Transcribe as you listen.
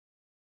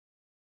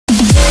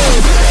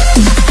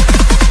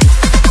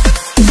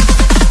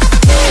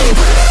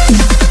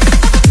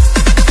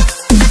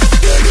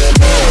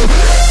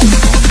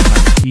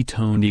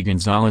Tony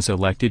Gonzalez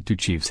elected to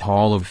Chiefs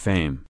Hall of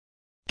Fame.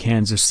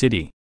 Kansas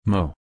City,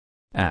 Mo.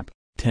 App.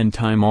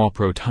 10-time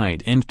All-Pro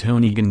tight end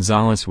Tony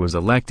Gonzalez was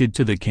elected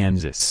to the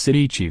Kansas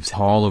City Chiefs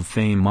Hall of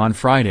Fame on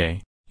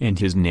Friday, and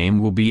his name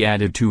will be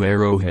added to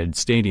Arrowhead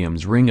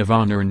Stadium's Ring of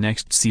Honor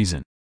next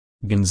season.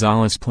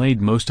 Gonzalez played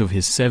most of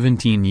his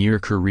 17-year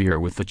career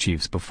with the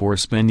Chiefs before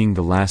spending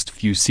the last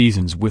few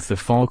seasons with the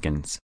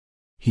Falcons.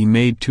 He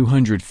made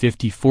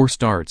 254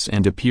 starts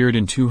and appeared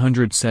in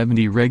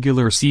 270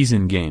 regular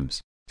season games,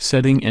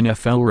 setting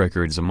NFL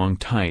records among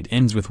tight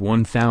ends with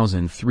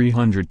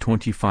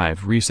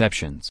 1,325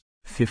 receptions,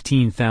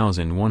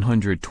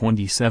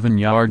 15,127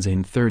 yards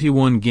and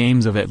 31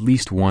 games of at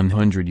least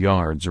 100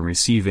 yards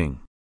receiving.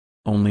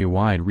 Only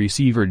wide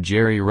receiver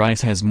Jerry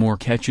Rice has more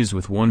catches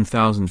with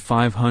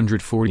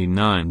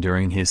 1,549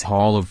 during his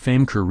Hall of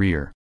Fame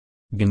career.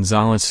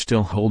 Gonzalez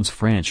still holds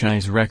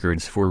franchise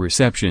records for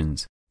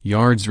receptions,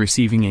 yards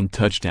receiving and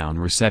touchdown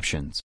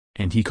receptions,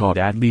 and he caught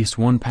at least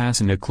one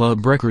pass in a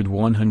club record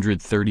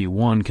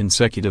 131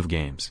 consecutive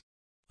games.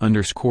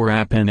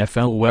 _app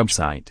NFL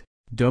website,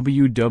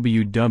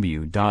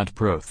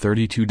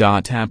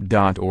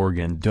 www.pro32.app.org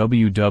and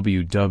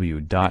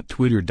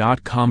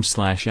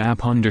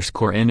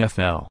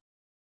www.twitter.com/app_NFL